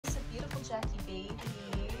Jackie baby.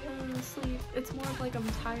 Sleep. It's more of like I'm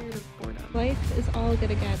tired of boredom. Life is all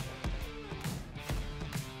good again.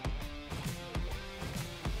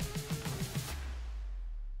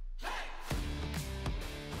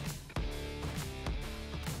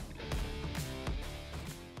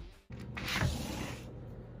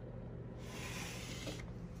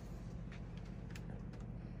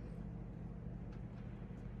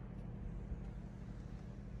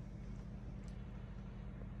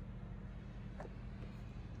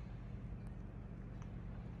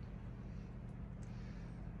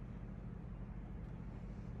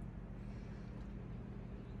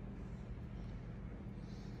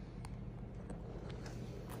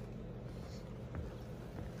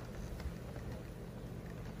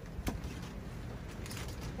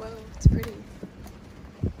 Whoa, it's pretty.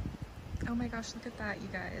 Oh my gosh, look at that, you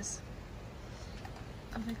guys.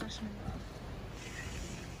 Oh my gosh, I'm in love.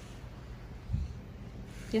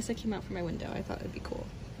 Yes, I came out from my window. I thought it'd be cool.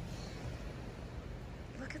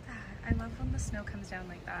 Look at that. I love when the snow comes down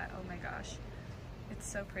like that. Oh my gosh.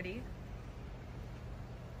 It's so pretty.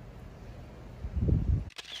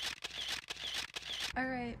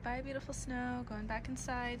 Alright, bye beautiful snow. Going back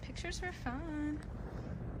inside. Pictures were fun.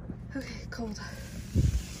 Okay, cold.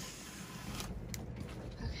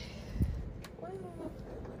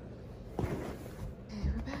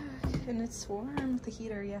 And it's warm with the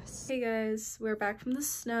heater, yes. Hey guys, we're back from the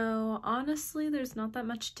snow. Honestly, there's not that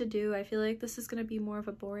much to do. I feel like this is gonna be more of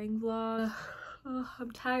a boring vlog. Oh,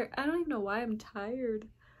 I'm tired. I don't even know why I'm tired.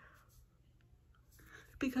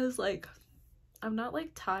 Because like, I'm not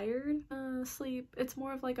like tired. Sleep. It's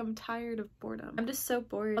more of like I'm tired of boredom. I'm just so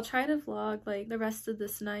bored. I'll try to vlog like the rest of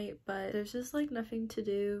this night, but there's just like nothing to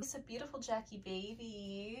do. It's a beautiful Jackie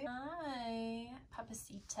baby. Hi,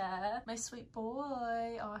 Papacita. My sweet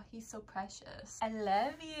boy. Oh, he's so precious. I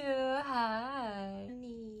love you. Hi.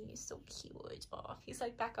 Honey, you're so cute. Oh, he's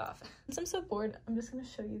like, back off. Since I'm so bored, I'm just gonna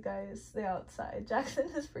show you guys the outside. Jackson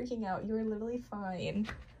is freaking out. You are literally fine.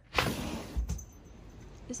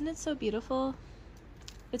 Isn't it so beautiful?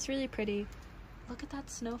 It's really pretty. Look at that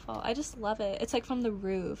snowfall. I just love it. It's like from the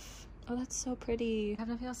roof. Oh, that's so pretty. I have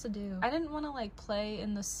nothing else to do. I didn't want to like play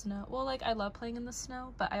in the snow. Well, like I love playing in the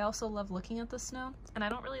snow, but I also love looking at the snow. And I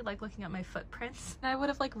don't really like looking at my footprints. And I would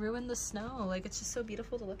have like ruined the snow. Like it's just so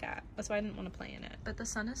beautiful to look at. That's why I didn't want to play in it. But the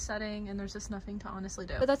sun is setting and there's just nothing to honestly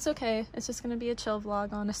do. But that's okay. It's just gonna be a chill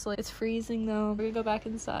vlog, honestly. It's freezing though. We're gonna go back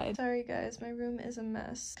inside. Sorry guys, my room is a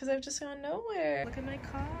mess because I've just gone nowhere. Look at my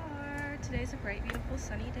car. Today's a bright, beautiful,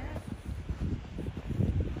 sunny day.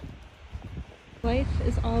 Life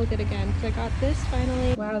is all good again because I got this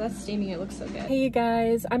finally. Wow, that's steaming. It looks so good. Hey you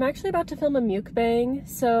guys, I'm actually about to film a mukbang,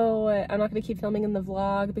 so I'm not going to keep filming in the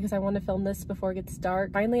vlog because I want to film this before it gets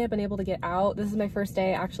dark. Finally, I've been able to get out. This is my first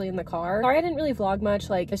day actually in the car. Sorry I didn't really vlog much,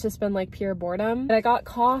 like it's just been like pure boredom. But I got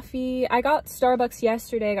coffee. I got Starbucks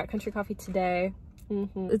yesterday. I got country coffee today.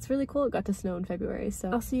 It's really cool. It got to snow in February, so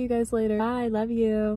I'll see you guys later. Bye, love you.